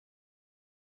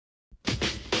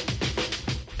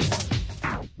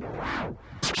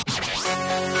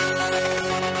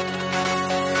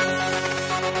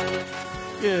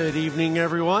Good evening,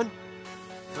 everyone.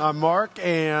 I'm Mark,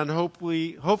 and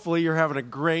hopefully you're having a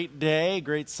great day,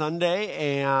 great Sunday,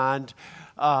 and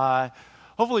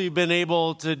hopefully you've been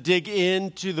able to dig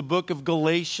into the book of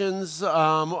Galatians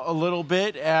a little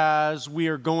bit as we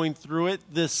are going through it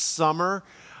this summer.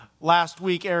 Last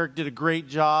week, Eric did a great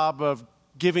job of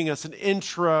giving us an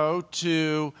intro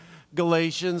to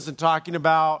Galatians and talking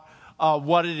about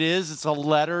what it is. It's a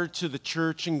letter to the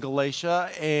church in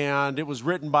Galatia, and it was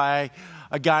written by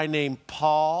a guy named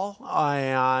Paul,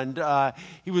 and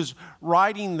he was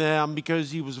writing them because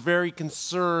he was very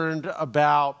concerned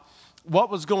about what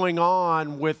was going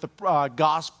on with the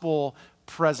gospel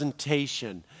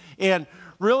presentation. And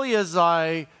really, as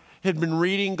I had been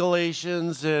reading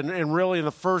Galatians and really in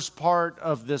the first part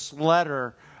of this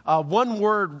letter, one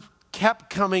word kept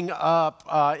coming up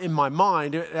in my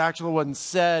mind. It actually wasn't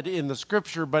said in the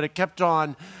scripture, but it kept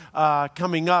on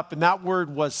coming up, and that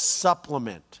word was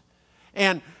supplement.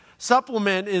 And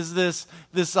supplement is this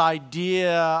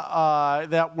idea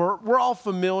that we're all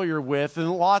familiar with in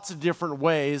lots of different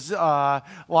ways,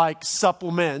 like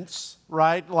supplements,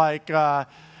 right? Like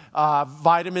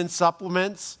vitamin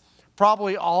supplements.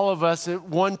 Probably all of us at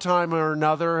one time or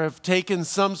another have taken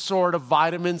some sort of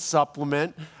vitamin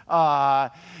supplement.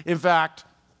 In fact,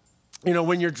 you know,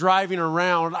 when you're driving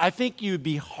around, I think you'd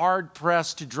be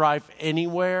hard-pressed to drive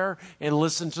anywhere and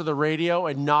listen to the radio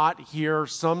and not hear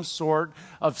some sort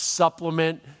of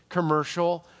supplement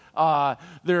commercial.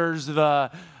 There's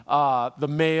the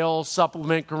male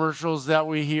supplement commercials that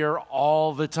we hear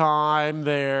all the time.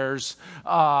 There's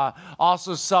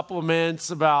also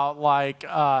supplements about like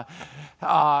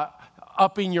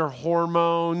upping your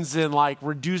hormones and like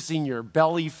reducing your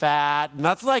belly fat. And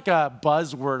that's like a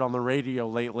buzzword on the radio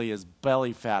lately is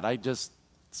belly fat. It's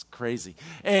crazy.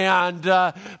 And,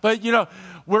 but you know,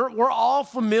 we're all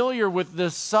familiar with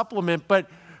this supplement, but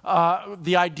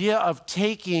the idea of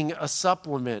taking a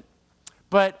supplement.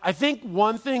 But I think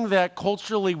one thing that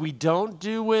culturally we don't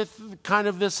do with kind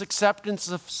of this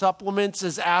acceptance of supplements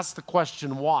is ask the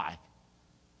question, why?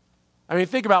 I mean,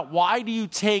 think about, why do you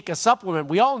take a supplement?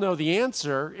 We all know the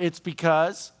answer. It's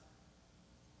because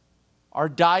our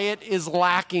diet is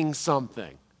lacking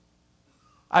something.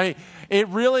 I mean, it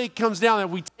really comes down that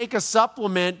we take a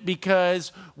supplement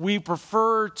because we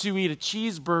prefer to eat a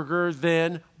cheeseburger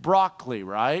than broccoli,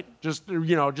 right? Just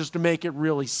to make it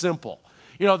really simple.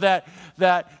 You know,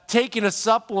 that taking a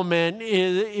supplement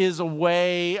is a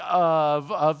way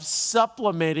of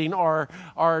supplementing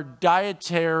our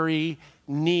dietary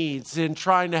needs and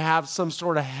trying to have some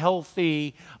sort of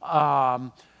healthy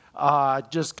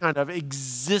just kind of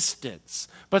existence.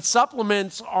 But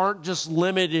supplements aren't just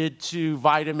limited to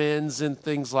vitamins and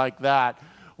things like that.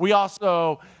 We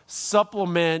also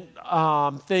supplement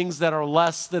things that are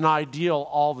less than ideal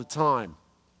all the time.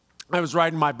 I was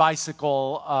riding my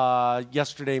bicycle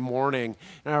yesterday morning,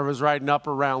 and I was riding up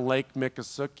around Lake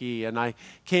Miccosukee, and I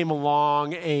came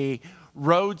along a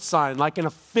road sign, like an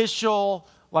official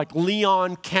like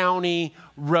Leon County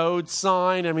road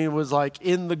sign. I mean, it was like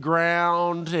in the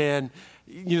ground and,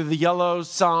 you know, the yellow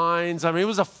signs. I mean, it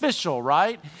was official,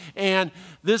 right? And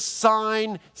this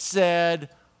sign said,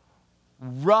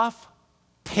 rough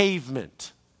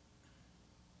pavement.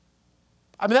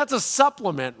 I mean, that's a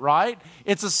supplement, right?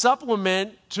 It's a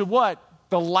supplement to what?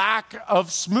 The lack of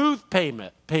smooth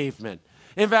pavement.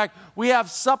 In fact, we have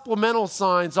supplemental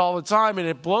signs all the time, and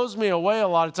it blows me away a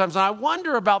lot of times. And I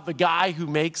wonder about the guy who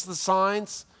makes the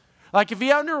signs. Like, if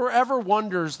he ever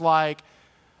wonders, like,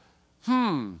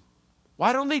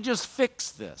 why don't they just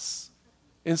fix this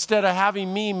instead of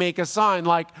having me make a sign?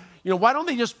 Like, you know, why don't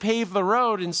they just pave the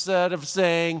road instead of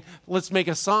saying, let's make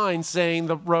a sign saying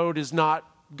the road is not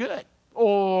good?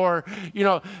 Or, you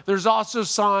know, there's also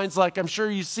signs like, I'm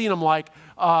sure you've seen them, like,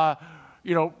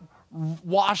 you know,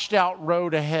 washed out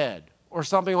road ahead or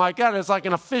something like that. It's like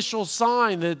an official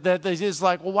sign that is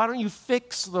like, well, why don't you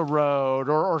fix the road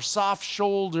or soft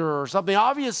shoulder or something?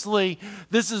 Obviously,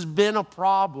 this has been a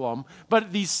problem,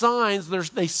 but these signs,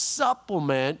 they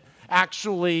supplement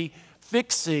actually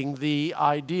fixing the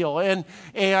ideal.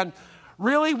 And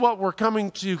really what we're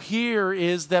coming to here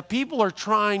is that people are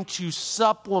trying to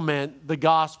supplement the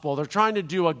gospel. They're trying to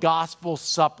do a gospel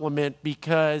supplement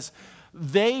because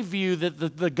they view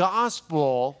that the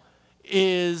gospel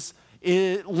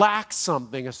it lacks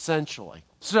something essentially.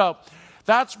 So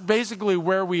that's basically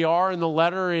where we are in the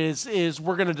letter is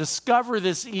we're going to discover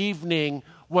this evening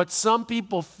what some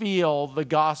people feel the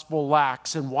gospel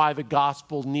lacks and why the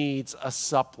gospel needs a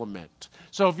supplement.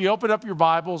 So if you open up your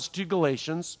Bibles to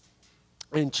Galatians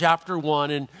in chapter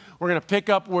 1, and we're going to pick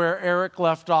up where Eric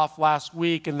left off last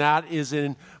week, and that is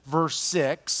in verse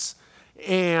 6.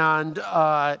 And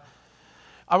I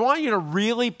want you to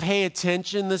really pay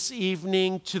attention this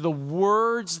evening to the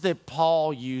words that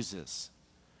Paul uses.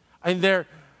 And they're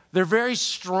very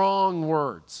strong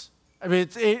words. I mean,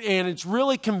 it's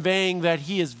really conveying that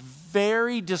he is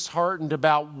very disheartened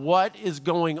about what is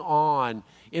going on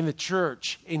in the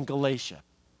church in Galatia.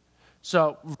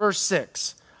 So, verse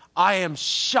 6, I am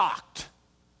shocked.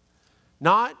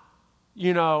 Not,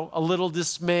 a little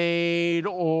dismayed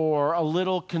or a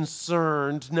little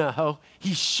concerned. No,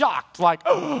 he's shocked, like,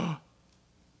 oh.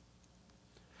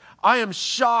 I am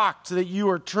shocked that you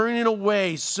are turning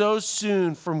away so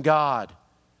soon from God,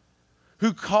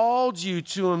 who called you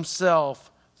to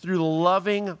himself through the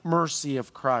loving mercy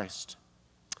of Christ.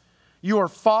 You are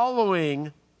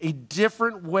following a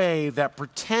different way that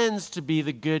pretends to be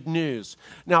the good news.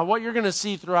 Now, what you're going to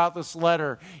see throughout this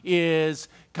letter is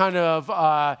kind of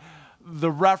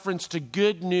the reference to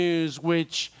good news,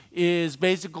 which is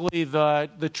basically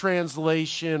the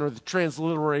translation or the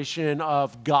transliteration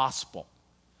of gospel.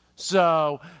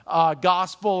 So,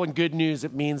 gospel and good news,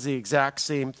 it means the exact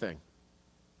same thing.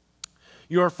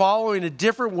 You are following a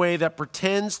different way that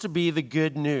pretends to be the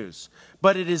good news,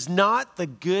 but it is not the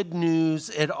good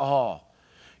news at all.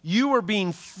 You are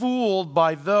being fooled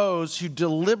by those who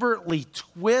deliberately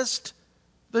twist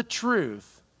the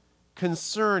truth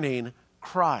concerning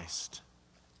Christ.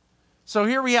 So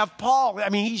here we have Paul. I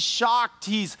mean, he's shocked.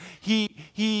 He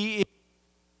is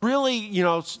really,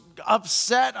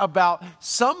 upset about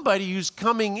somebody who's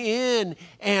coming in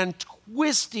and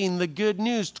twisting the good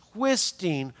news,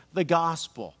 twisting the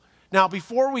gospel. Now,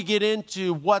 before we get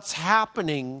into what's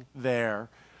happening there,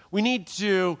 we need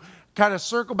to kind of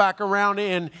circle back around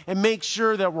and make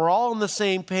sure that we're all on the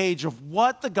same page of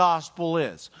what the gospel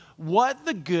is, what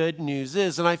the good news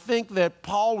is. And I think that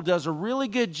Paul does a really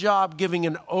good job giving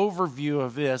an overview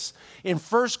of this in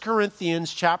 1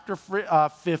 Corinthians chapter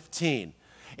 15.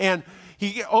 And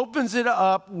he opens it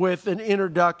up with an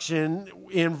introduction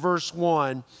in verse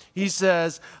 1. He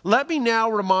says, "Let me now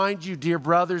remind you, dear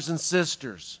brothers and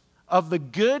sisters, of the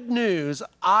good news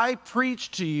I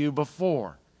preached to you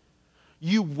before.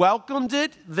 You welcomed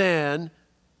it then,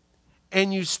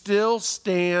 and you still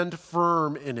stand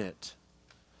firm in it."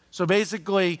 So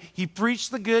basically, he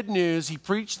preached the good news, he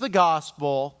preached the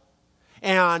gospel,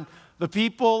 and the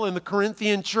people in the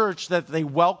Corinthian church, that they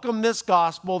welcomed this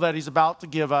gospel that he's about to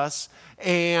give us,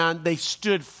 and they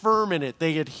stood firm in it.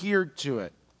 They adhered to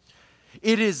it.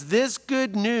 It is this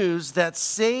good news that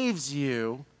saves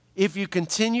you if you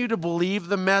continue to believe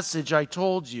the message I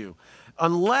told you.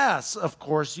 Unless, of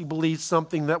course, you believe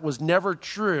something that was never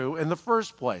true in the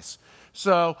first place.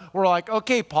 So we're like,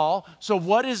 okay, Paul, so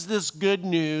what is this good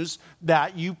news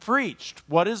that you preached?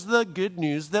 What is the good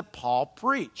news that Paul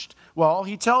preached? Well,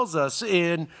 he tells us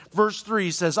in verse 3,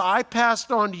 he says, I passed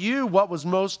on to you what was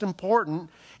most important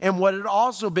and what had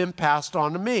also been passed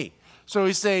on to me. So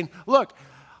he's saying, look,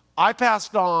 I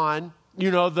passed on,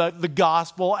 the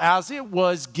gospel as it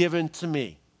was given to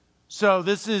me. So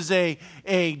this is a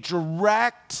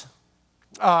direct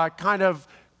kind of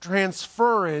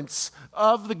transference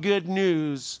of the good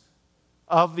news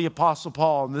of the Apostle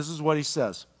Paul. And this is what he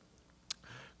says.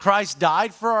 Christ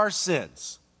died for our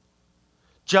sins,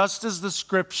 just as the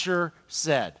Scripture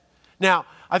said. Now,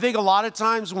 I think a lot of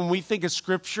times when we think of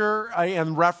Scripture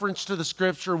and reference to the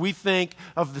Scripture, we think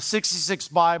of the 66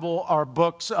 Bible or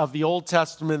books of the Old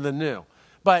Testament and the New.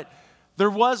 But there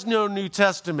was no New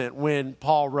Testament when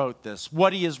Paul wrote this.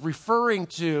 What he is referring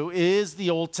to is the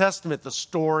Old Testament, the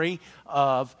story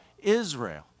of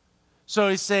Israel. So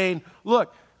he's saying,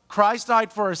 look, Christ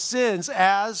died for our sins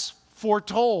as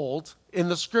foretold in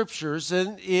the Scriptures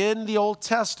and in the Old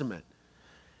Testament.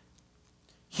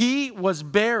 He was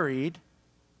buried.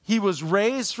 He was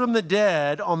raised from the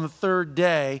dead on the third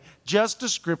day, just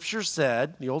as Scripture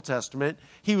said, the Old Testament.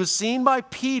 He was seen by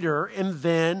Peter and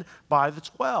then by the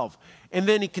 12. And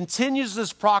then he continues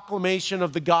this proclamation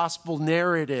of the gospel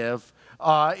narrative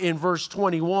in verse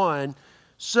 21.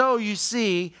 So you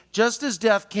see, just as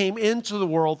death came into the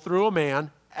world through a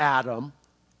man, Adam,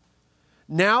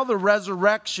 now the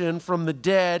resurrection from the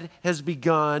dead has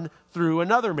begun through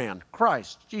another man,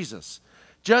 Christ, Jesus.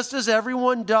 Just as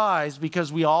everyone dies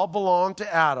because we all belong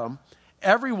to Adam,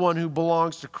 everyone who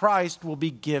belongs to Christ will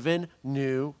be given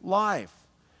new life.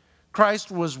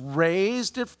 Christ was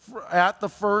raised at the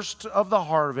first of the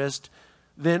harvest.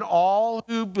 Then all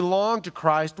who belong to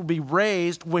Christ will be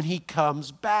raised when he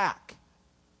comes back.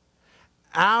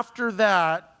 After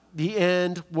that, the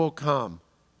end will come,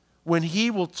 when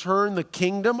he will turn the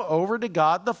kingdom over to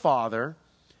God the Father,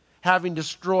 having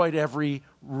destroyed every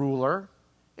ruler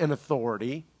and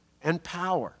authority and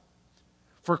power.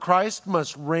 For Christ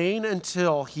must reign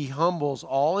until he humbles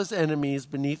all his enemies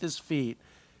beneath his feet.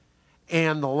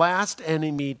 And the last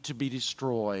enemy to be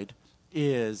destroyed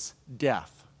is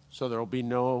death. So there will be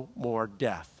no more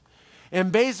death.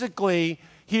 And basically,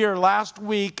 here last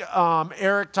week,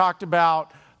 Eric talked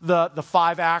about the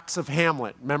 5 acts of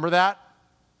Hamlet. Remember that?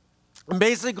 And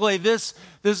basically, this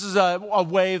is a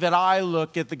way that I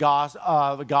look at the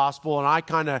gospel, and I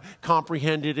kind of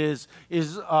comprehend it is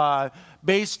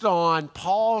based on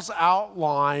Paul's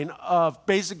outline of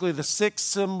basically the 6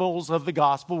 symbols of the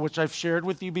gospel, which I've shared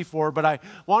with you before. But I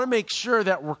want to make sure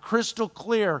that we're crystal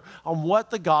clear on what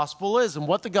the gospel is. And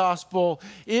what the gospel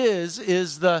is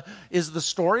the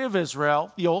story of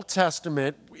Israel. The Old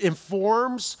Testament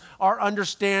informs our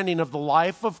understanding of the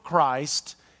life of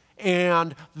Christ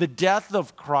and the death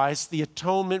of Christ, the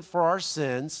atonement for our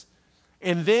sins,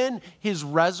 and then his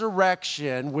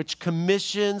resurrection, which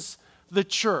commissions the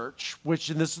church,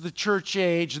 and this is the church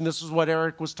age, and this is what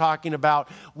Eric was talking about.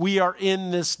 We are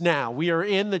in this now. We are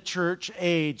in the church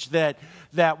age that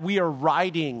we are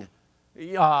writing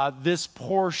this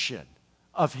portion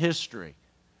of history.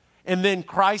 And then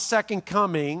Christ's second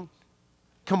coming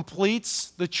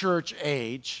completes the church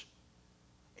age.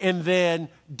 And then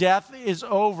death is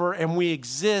over and we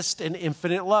exist in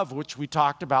infinite love, which we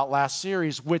talked about last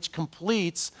series, which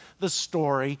completes the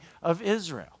story of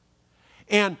Israel.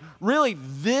 And really,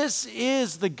 this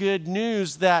is the good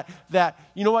news that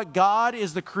you know what? God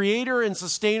is the creator and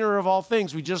sustainer of all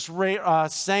things. We just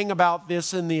sang about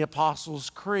this in the Apostles'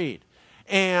 Creed.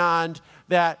 And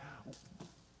that,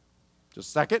 just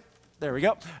a second, there we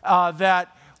go,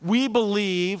 that we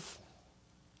believe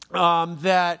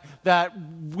that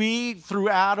we, through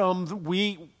Adam,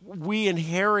 we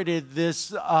inherited this,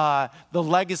 the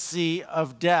legacy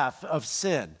of death, of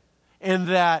sin. And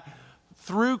that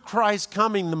through Christ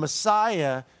coming, the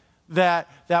Messiah, that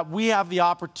we have the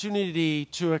opportunity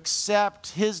to accept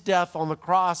his death on the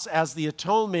cross as the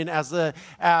atonement, as the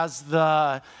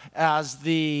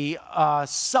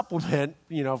supplement,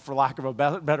 for lack of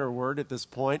a better word at this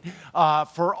point,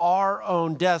 for our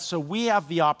own death. So we have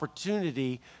the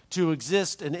opportunity to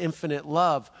exist in infinite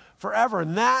love forever.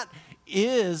 And that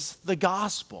is the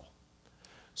gospel.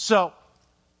 So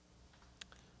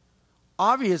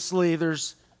obviously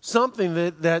there's something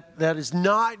that is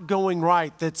not going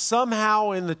right, that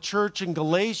somehow in the church in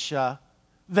Galatia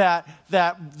that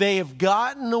they have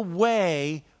gotten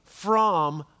away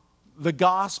from the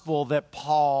gospel that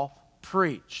Paul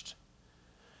preached.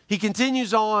 He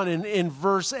continues on in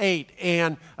verse 8,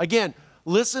 and again,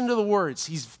 listen to the words.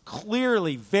 He's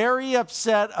clearly very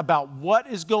upset about what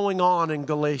is going on in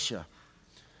Galatia.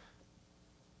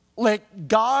 Let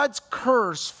God's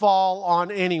curse fall on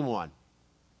anyone.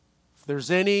 If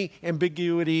there's any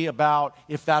ambiguity about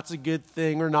if that's a good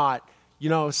thing or not,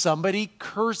 somebody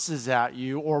curses at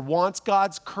you or wants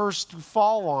God's curse to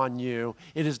fall on you,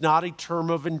 it is not a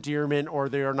term of endearment, or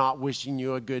they are not wishing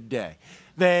you a good day.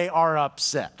 They are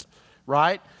upset,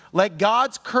 right? Let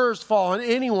God's curse fall on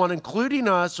anyone, including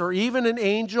us, or even an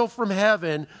angel from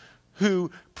heaven who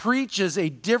preaches a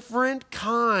different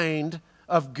kind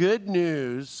of good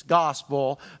news,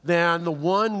 gospel, than the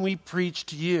one we preach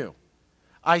to you.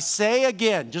 I say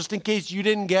again, just in case you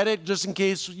didn't get it, just in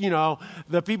case,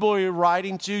 the people you're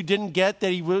writing to didn't get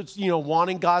that he was,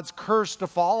 wanting God's curse to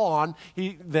fall on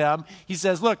them. He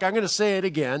says, look, I'm going to say it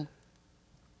again.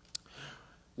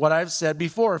 What I've said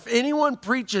before. If anyone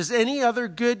preaches any other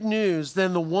good news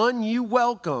than the one you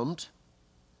welcomed,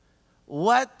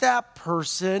 let that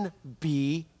person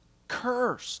be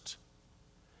cursed.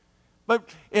 But,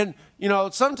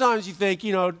 sometimes you think,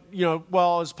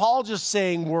 well, is Paul just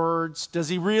saying words? Does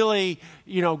he really,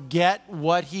 get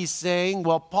what he's saying?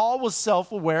 Well, Paul was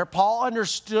self-aware. Paul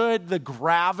understood the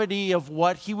gravity of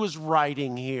what he was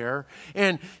writing here.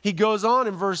 And he goes on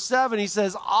in verse 7, he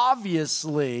says,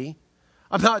 obviously,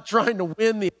 I'm not trying to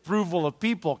win the approval of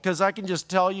people, because I can just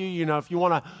tell you, if you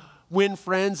want to win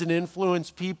friends and influence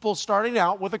people, starting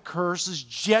out with a curse is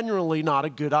generally not a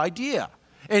good idea.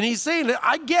 And he's saying that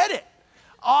I get it.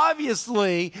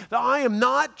 Obviously, I am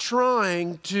not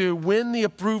trying to win the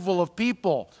approval of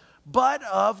people, but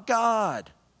of God.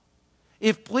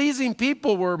 If pleasing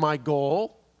people were my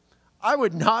goal, I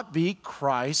would not be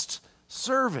Christ's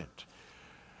servant.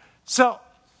 So,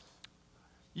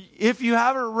 if you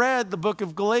haven't read the book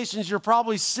of Galatians, you're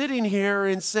probably sitting here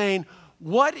and saying,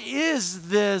 what is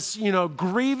this,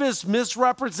 grievous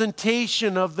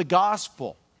misrepresentation of the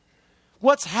gospel?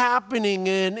 What's happening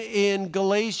in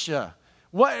Galatia?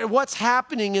 What's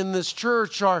happening in this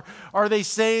church? Are they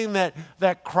saying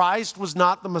that Christ was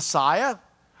not the Messiah?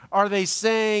 Are they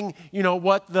saying,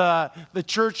 what the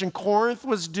church in Corinth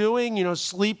was doing,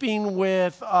 sleeping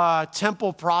with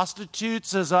temple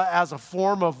prostitutes as a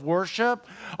form of worship?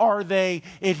 Are they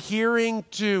adhering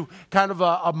to kind of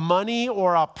a money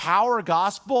or a power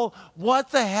gospel?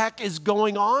 What the heck is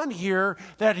going on here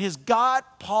that has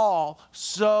got Paul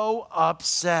so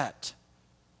upset?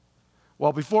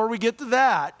 Well, before we get to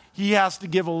that, he has to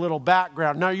give a little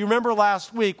background. Now, you remember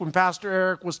last week when Pastor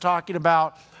Eric was talking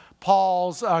about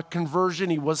Paul's conversion.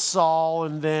 He was Saul,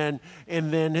 and then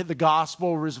the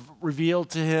gospel was revealed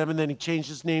to him, and then he changed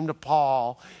his name to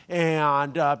Paul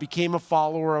and became a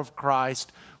follower of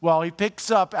Christ. Well, he picks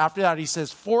up after that. He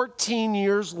says, 14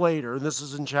 years later, and this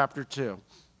is in chapter 2,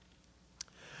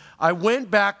 I went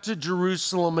back to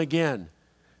Jerusalem again,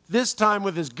 this time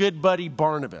with his good buddy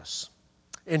Barnabas,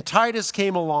 and Titus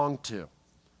came along too.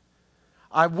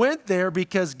 I went there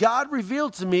because God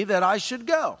revealed to me that I should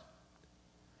go.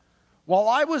 While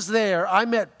I was there, I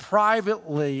met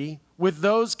privately with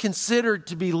those considered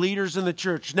to be leaders in the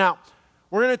church. Now,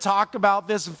 we're going to talk about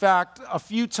this. In fact, a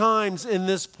few times in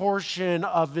this portion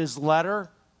of his letter,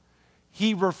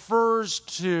 he refers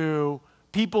to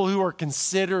people who are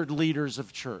considered leaders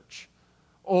of church,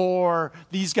 or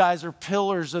these guys are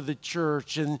pillars of the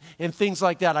church and things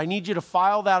like that. I need you to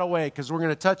file that away because we're going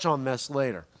to touch on this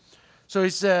later. So he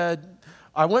said,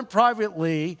 I went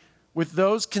privately with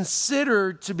those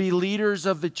considered to be leaders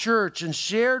of the church and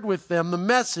shared with them the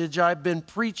message I've been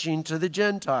preaching to the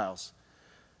Gentiles.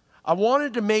 I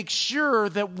wanted to make sure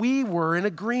that we were in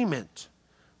agreement,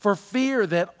 for fear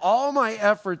that all my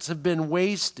efforts have been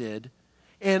wasted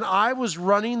and I was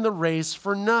running the race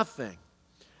for nothing.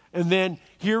 And then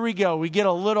here we go. We get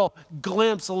a little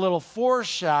glimpse, a little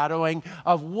foreshadowing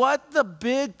of what the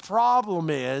big problem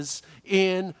is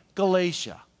in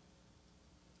Galatia.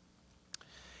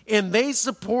 And they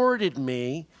supported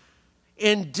me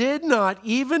and did not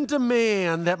even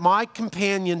demand that my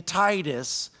companion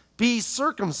Titus be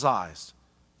circumcised,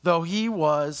 though he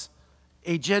was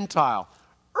a Gentile.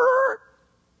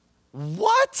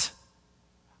 What?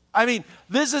 I mean,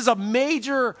 this is a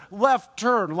major left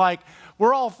turn. Like,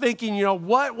 we're all thinking,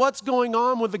 what's going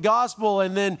on with the gospel?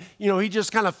 And then, he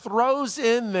just kind of throws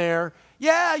in there,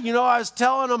 I was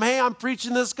telling them, hey, I'm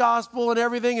preaching this gospel and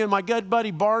everything, and my good buddy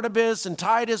Barnabas and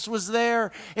Titus was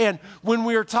there. And when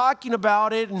we were talking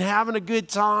about it and having a good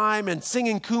time and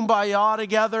singing Kumbaya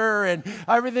together and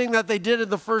everything that they did in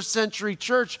the first century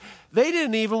church, they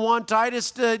didn't even want Titus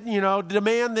to,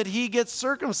 demand that he gets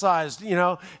circumcised,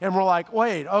 And we're like,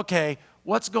 wait, okay,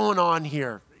 what's going on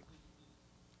here?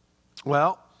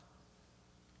 Well,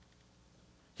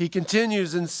 he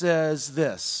continues and says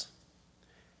this.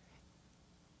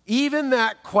 Even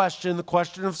that question, the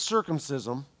question of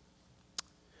circumcision,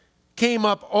 came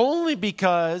up only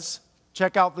because,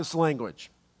 check out this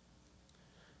language,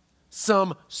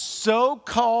 some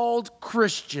so-called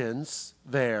Christians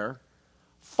there,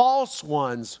 false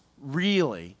ones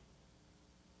really,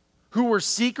 who were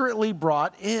secretly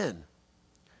brought in.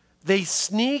 They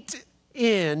sneaked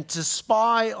in to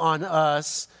spy on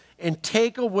us and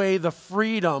take away the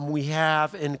freedom we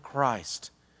have in Christ.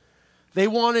 They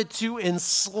wanted to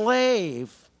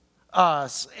enslave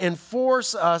us and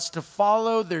force us to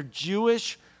follow their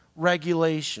Jewish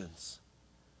regulations.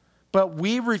 But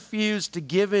we refused to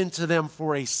give in to them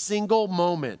for a single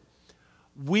moment.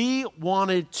 We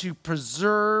wanted to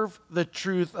preserve the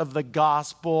truth of the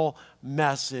gospel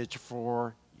message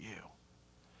for you.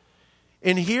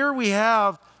 And here we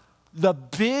have the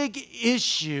big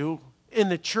issue in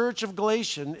the church of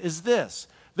Galatia is this.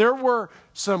 There were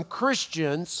some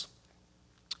Christians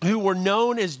who were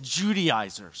known as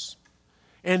Judaizers.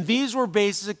 And these were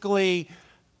basically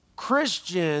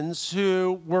Christians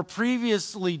who were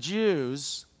previously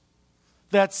Jews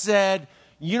that said,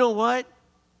 you know what?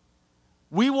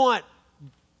 We want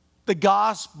the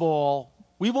gospel,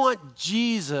 we want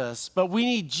Jesus, but we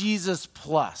need Jesus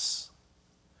plus.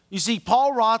 You see,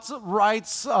 Paul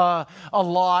writes a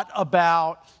lot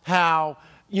about how,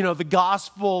 the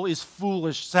gospel is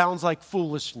foolish, sounds like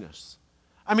foolishness.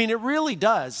 I mean, it really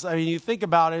does. I mean, you think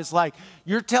about it, it's like,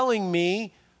 you're telling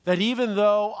me that even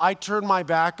though I turned my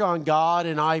back on God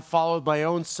and I followed my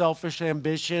own selfish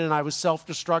ambition and I was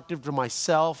self-destructive to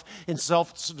myself and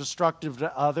self-destructive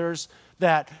to others,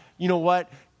 that, you know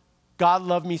what, God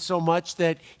loved me so much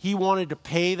that he wanted to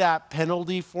pay that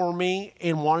penalty for me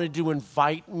and wanted to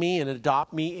invite me and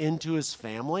adopt me into his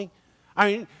family? I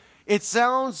mean, it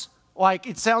sounds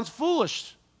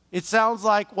foolish. It sounds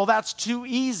like, well, that's too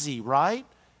easy, right?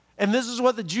 And this is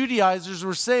what the Judaizers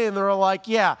were saying. They were like,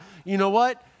 yeah, you know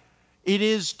what? It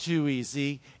is too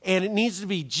easy, and it needs to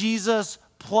be Jesus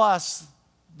plus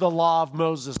the law of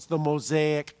Moses, the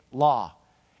Mosaic law.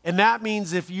 And that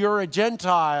means if you're a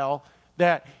Gentile,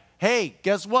 that, hey,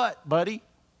 guess what, buddy?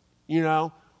 You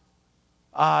know,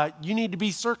 you need to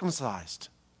be circumcised.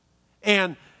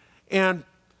 And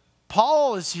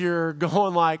Paul is here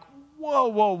going like,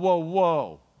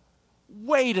 whoa.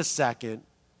 Wait a second.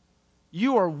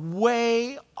 You are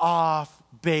way off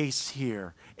base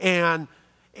here. And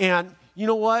you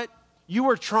know what? You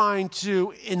are trying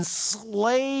to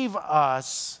enslave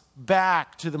us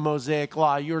back to the Mosaic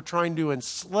law. You are trying to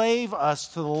enslave us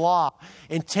to the law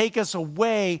and take us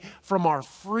away from our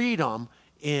freedom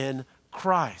in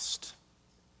Christ.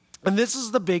 And this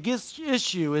is the biggest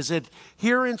issue, is that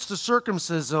adherence to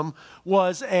circumcision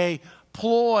was a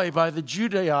ploy by the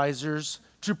Judaizers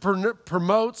to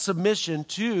promote submission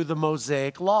to the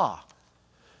Mosaic law.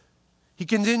 He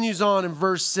continues on in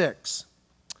verse 6.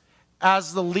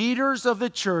 As the leaders of the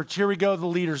church, here we go, the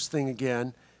leaders thing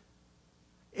again,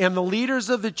 and the leaders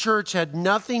of the church had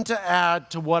nothing to add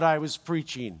to what I was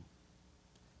preaching.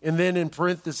 And then in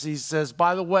parentheses says,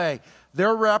 by the way,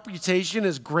 their reputation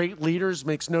as great leaders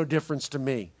makes no difference to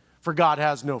me, for God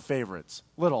has no favorites.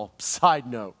 Little side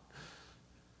note.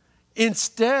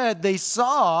 Instead, they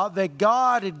saw that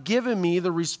God had given me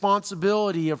the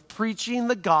responsibility of preaching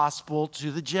the gospel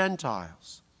to the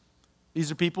Gentiles.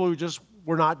 These are people who just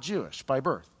were not Jewish by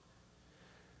birth.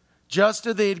 Just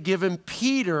as they had given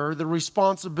Peter the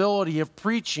responsibility of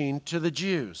preaching to the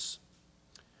Jews.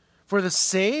 For the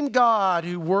same God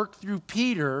who worked through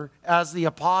Peter as the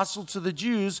apostle to the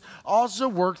Jews also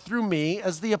worked through me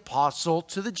as the apostle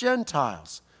to the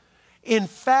Gentiles. In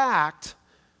fact,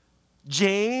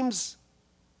 James,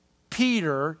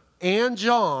 Peter, and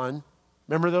John,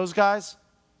 remember those guys?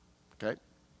 Okay.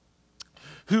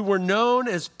 Who were known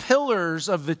as pillars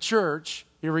of the church,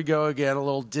 here we go again, a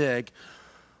little dig,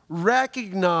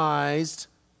 recognized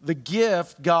the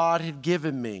gift God had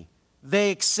given me.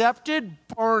 They accepted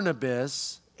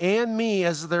Barnabas and me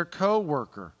as their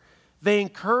co-worker. They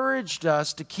encouraged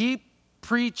us to keep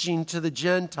preaching to the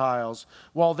Gentiles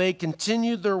while they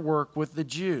continued their work with the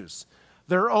Jews.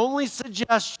 Their only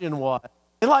suggestion was,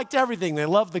 they liked everything. They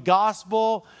loved the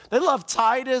gospel. They loved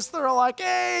Titus. They're like,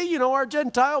 hey, you know, our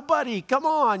Gentile buddy, come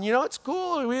on. You know, it's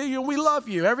cool. We love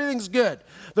you. Everything's good.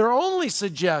 Their only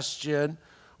suggestion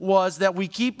was that we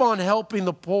keep on helping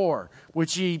the poor,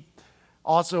 which he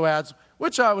also adds,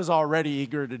 which I was already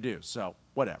eager to do. So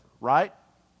whatever, right?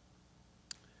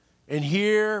 And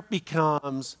here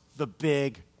becomes the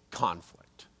big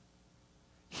conflict.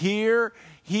 Here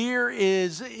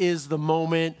is the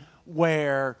moment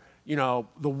where, you know,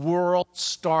 the worlds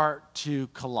start to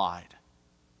collide.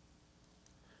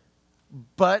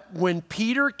 But when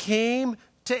Peter came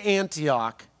to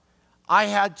Antioch, I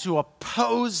had to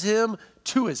oppose him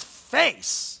to his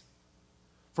face,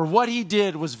 for what he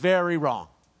did was very wrong.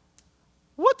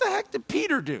 What the heck did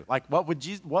Peter do? Like, what would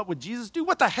Jesus do?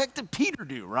 What the heck did Peter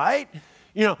do, right?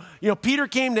 You know, Peter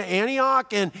came to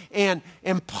Antioch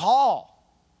and Paul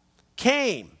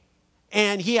came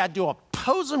and he had to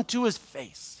oppose him to his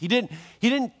face. He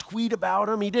didn't tweet about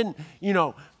him. He didn't, you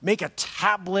know, make a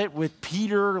tablet with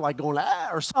Peter like going,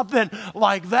 or something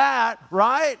like that,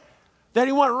 right? Then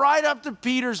he went right up to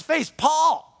Peter's face.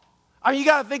 Paul. I mean, you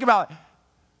got to think about it.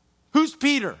 Who's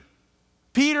Peter?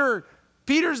 Peter's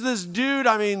this dude,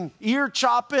 I mean, ear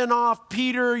chopping off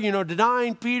Peter, you know,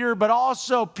 denying Peter, but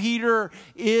also Peter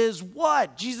is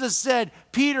what? Jesus said,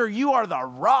 Peter, you are the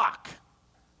rock.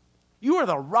 You are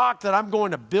the rock that I'm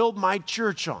going to build my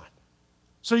church on.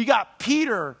 So you got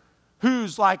Peter,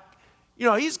 who's like, you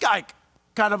know, he's like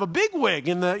kind of a bigwig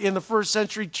in the first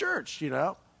century church, you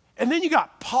know. And then you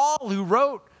got Paul, who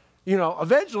wrote, you know,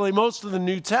 eventually most of the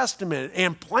New Testament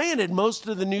and planted most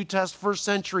of the New Testament first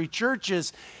century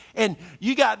churches. And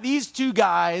you got these two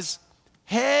guys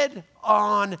head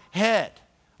on head.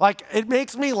 Like, it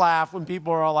makes me laugh when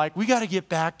people are all like, we got to get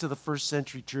back to the first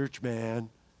century church, man.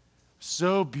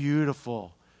 So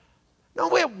beautiful.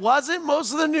 No, it wasn't.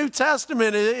 Most of the New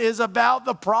Testament is about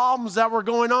the problems that were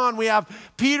going on. We have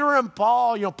Peter and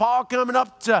Paul, you know, Paul coming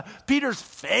up to Peter's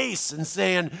face and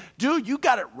saying, dude, you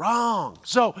got it wrong.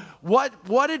 So what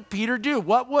did Peter do?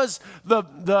 What was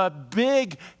the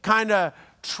big kind of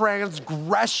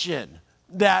transgression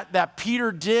that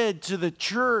Peter did to the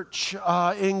church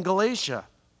in Galatia?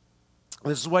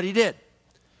 This is what he did.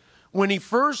 When he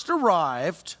first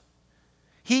arrived,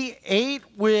 he ate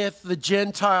with the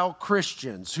Gentile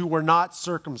Christians who were not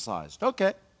circumcised.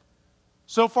 Okay.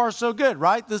 So far, so good,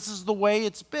 right? This is the way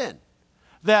it's been.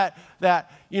 That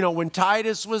you know, when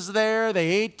Titus was there, they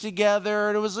ate together,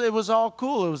 and it was all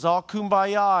cool. It was all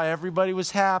kumbaya. Everybody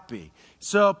was happy.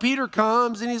 So Peter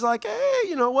comes and he's like,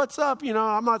 hey, what's up?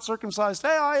 I'm not circumcised.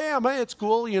 Hey, I am. Hey, it's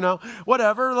cool.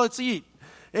 Whatever. Let's eat.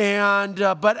 And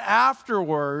but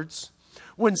afterwards,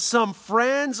 when some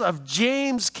friends of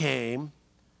James came,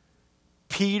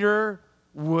 Peter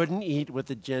wouldn't eat with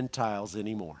the Gentiles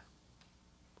anymore.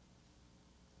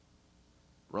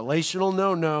 Relational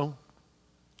no-no.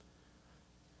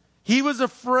 He was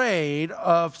afraid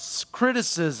of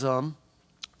criticism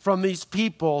from these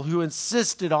people who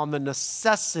insisted on the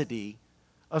necessity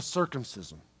of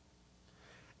circumcision.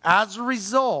 As a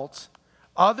result,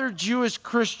 other Jewish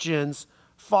Christians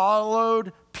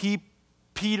followed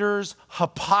Peter's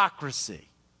hypocrisy.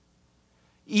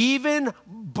 Even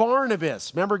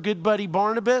Barnabas, remember good buddy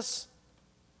Barnabas?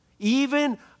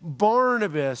 Even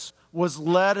Barnabas was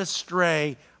led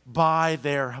astray by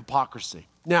their hypocrisy.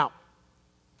 Now,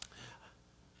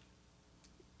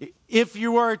 if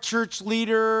you are a church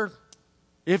leader,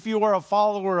 if you are a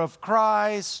follower of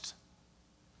Christ,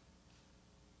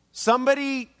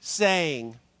 somebody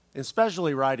saying,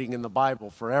 especially writing in the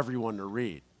Bible for everyone to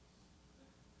read,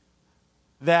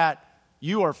 that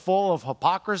you are full of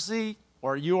hypocrisy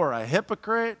or you are a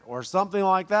hypocrite or something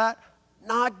like that,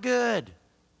 not good.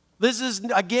 This is,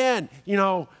 again,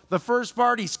 the first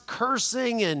part he's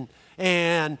cursing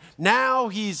and now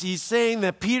he's saying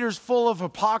that Peter's full of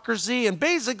hypocrisy. And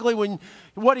basically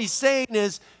what he's saying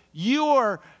is you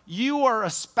are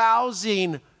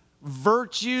espousing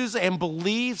virtues and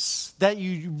beliefs that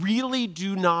you really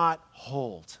do not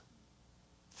hold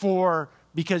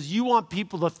because you want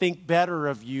people to think better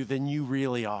of you than you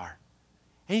really are.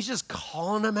 And he's just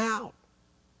calling them out.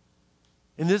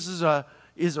 And this is a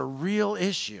real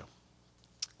issue.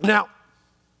 Now,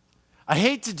 I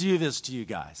hate to do this to you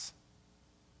guys,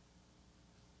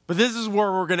 but this is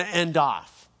where we're going to end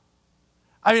off.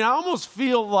 I mean, I almost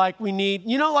feel like we need,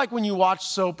 like when you watch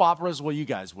soap operas, well, you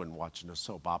guys wouldn't watch a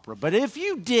soap opera, but if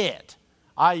you did,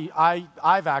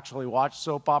 I've actually watched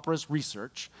soap operas,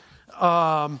 research.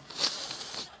 I'm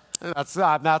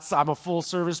a full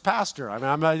service pastor.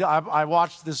 I mean, I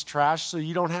watch this trash, so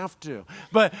you don't have to.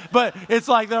 But it's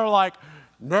like they're like,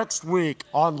 next week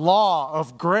on Law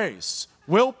of Grace,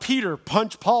 will Peter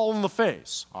punch Paul in the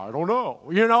face? I don't know.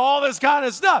 All this kind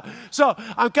of stuff. So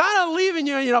I'm kind of leaving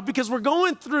you, because we're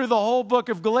going through the whole book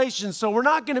of Galatians, so we're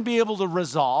not going to be able to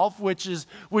resolve, which is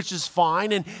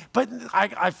fine. But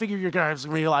I figure you're going to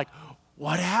be like,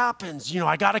 what happens?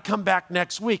 I got to come back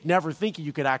next week, never thinking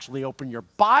you could actually open your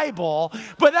Bible,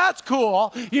 but that's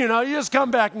cool. You just come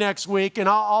back next week and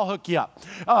I'll hook you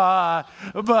up.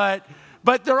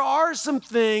 But there are some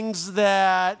things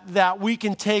that we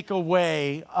can take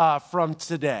away from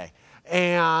today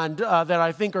and that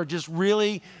I think are just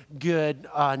really good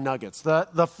nuggets.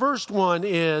 The first one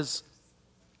is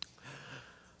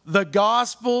the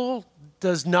gospel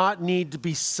does not need to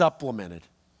be supplemented.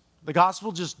 The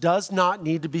gospel just does not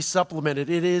need to be supplemented.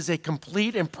 It is a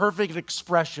complete and perfect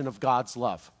expression of God's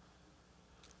love.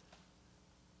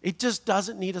 It just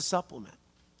doesn't need a supplement.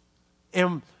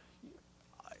 And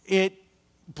it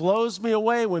blows me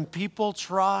away when people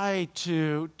try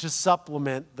to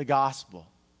supplement the gospel.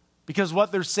 Because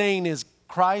what they're saying is,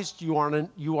 Christ,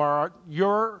 your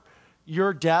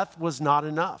death was not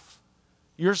enough.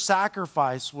 Your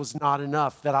sacrifice was not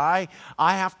enough, that I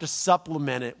have to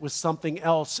supplement it with something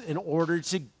else in order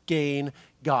to gain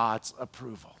God's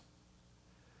approval.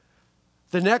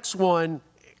 The next one,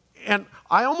 and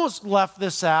I almost left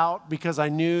this out because I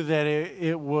knew that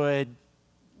it would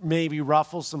maybe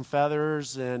ruffle some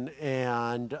feathers, but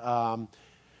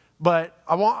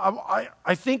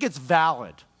I think it's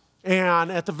valid.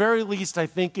 And at the very least, I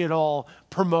think it'll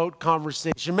promote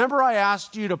conversation. Remember I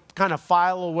asked you to kind of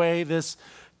file away this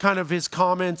kind of his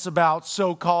comments about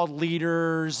so-called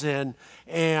leaders and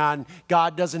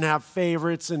God doesn't have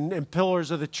favorites and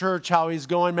pillars of the church, how he's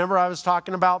going. Remember I was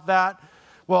talking about that?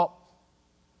 Well,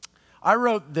 I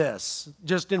wrote this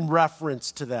just in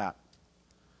reference to that.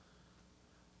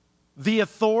 The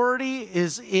authority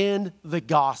is in the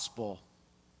gospel,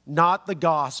 not the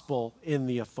gospel in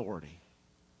the authority.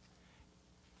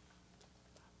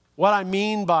 What I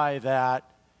mean by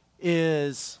that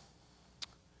is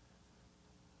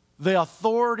the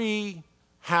authority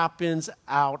happens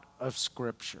out of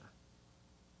Scripture.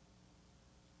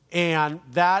 And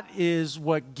that is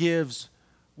what gives,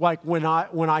 like when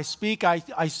I speak,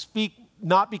 I speak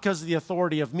not because of the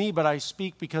authority of me, but I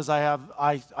speak because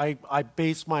I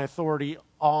base my authority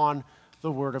on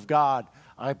the Word of God.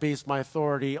 I base my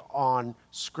authority on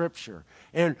Scripture.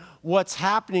 And what's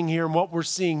happening here and what we're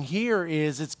seeing here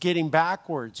is it's getting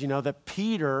backwards. That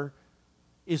Peter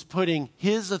is putting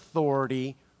his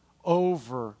authority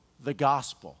over the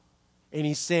gospel. And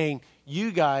he's saying,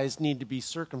 you guys need to be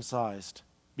circumcised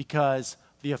because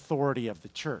the authority of the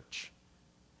church.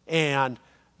 And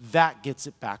that gets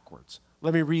it backwards.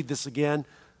 Let me read this again.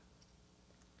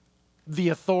 The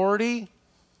authority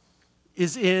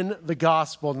is in the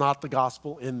gospel, not the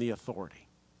gospel in the authority.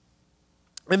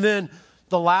 And then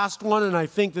the last one, and I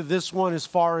think that this one, as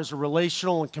far as a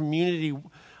relational and community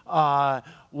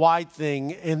wide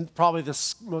thing, and probably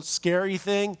the most scary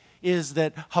thing, is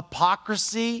that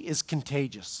hypocrisy is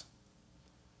contagious.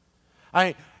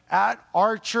 At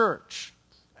our church,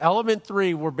 element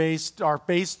 3, our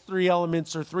base 3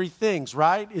 elements are 3 things,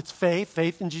 right? It's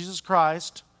faith in Jesus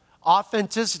Christ,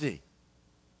 authenticity,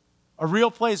 a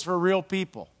real place for real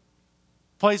people,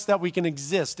 place that we can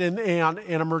exist in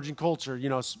emerging culture,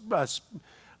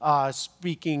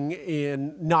 speaking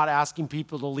in not asking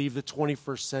people to leave the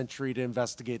 21st century to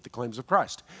investigate the claims of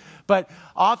Christ. But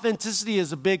authenticity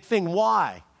is a big thing.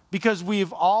 Why? Because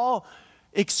we've all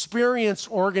experienced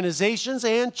organizations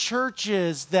and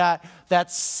churches that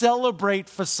celebrate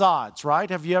facades, right?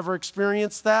 Have you ever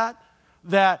experienced that?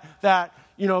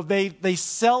 They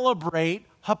celebrate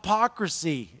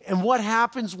hypocrisy. And what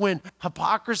happens when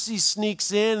hypocrisy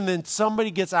sneaks in and then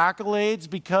somebody gets accolades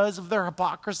because of their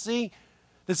hypocrisy?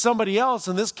 That somebody else,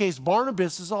 in this case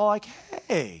Barnabas, is all like,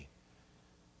 hey,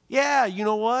 yeah, you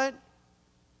know what?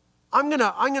 I'm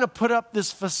gonna put up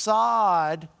this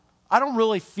facade. I don't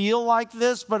really feel like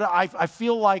this, but I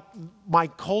feel like my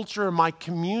culture and my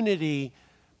community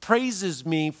praises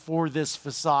me for this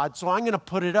facade, so I'm going to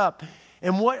put it up.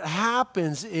 And what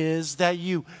happens is that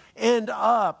you end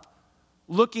up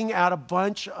looking at a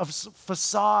bunch of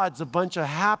facades, a bunch of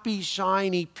happy,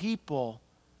 shiny people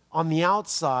on the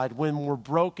outside when we're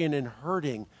broken and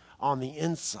hurting on the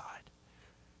inside.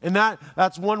 And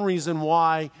that's one reason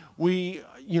why we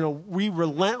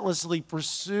relentlessly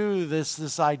pursue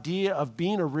this idea of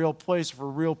being a real place for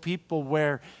real people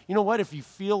where, you know what, if you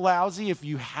feel lousy, if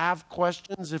you have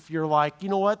questions, if you're like, you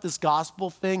know what, this gospel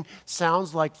thing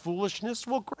sounds like foolishness,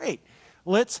 well, great.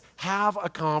 Let's have a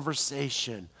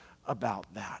conversation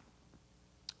about that.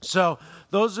 So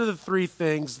those are the 3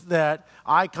 things that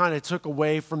I kind of took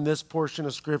away from this portion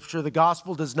of Scripture. The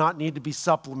gospel does not need to be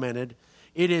supplemented.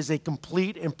 It is a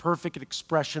complete and perfect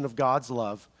expression of God's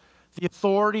love. The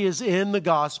authority is in the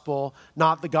gospel,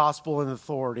 not the gospel in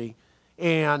authority.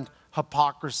 And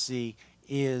hypocrisy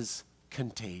is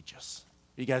contagious.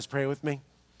 You guys pray with me?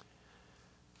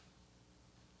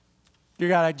 Dear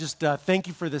God, I just thank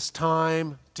you for this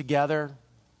time together.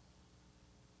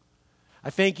 I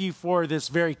thank you for this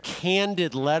very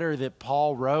candid letter that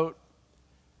Paul wrote.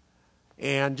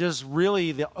 And just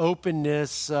really the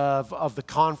openness of the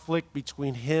conflict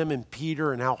between him and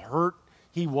Peter and how hurt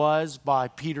he was by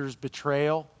Peter's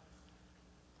betrayal.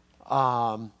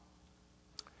 God,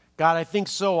 I think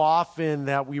so often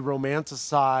that we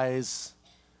romanticize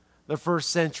the first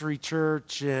century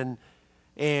church and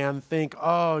think,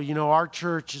 oh, our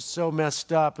church is so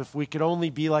messed up. If we could only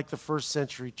be like the first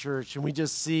century church. And we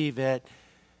just see that,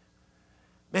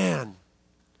 man,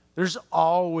 there's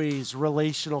always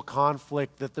relational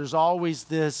conflict, that there's always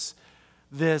this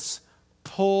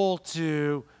pull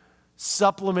to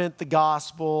supplement the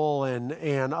gospel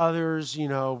and others,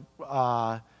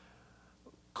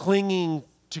 clinging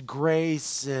to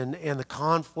grace and the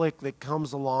conflict that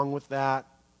comes along with that.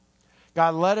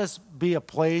 God, let us be a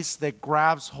place that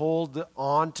grabs hold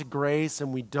on to grace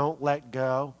and we don't let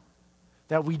go,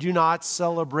 that we do not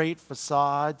celebrate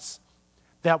facades,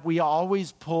 that we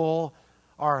always pull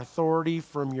our authority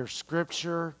from your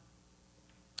Scripture,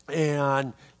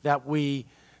 and that we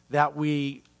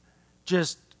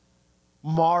just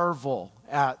marvel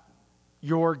at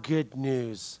your good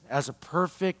news as a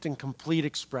perfect and complete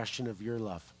expression of your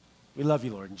love. We love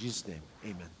you, Lord. In Jesus' name,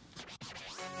 amen.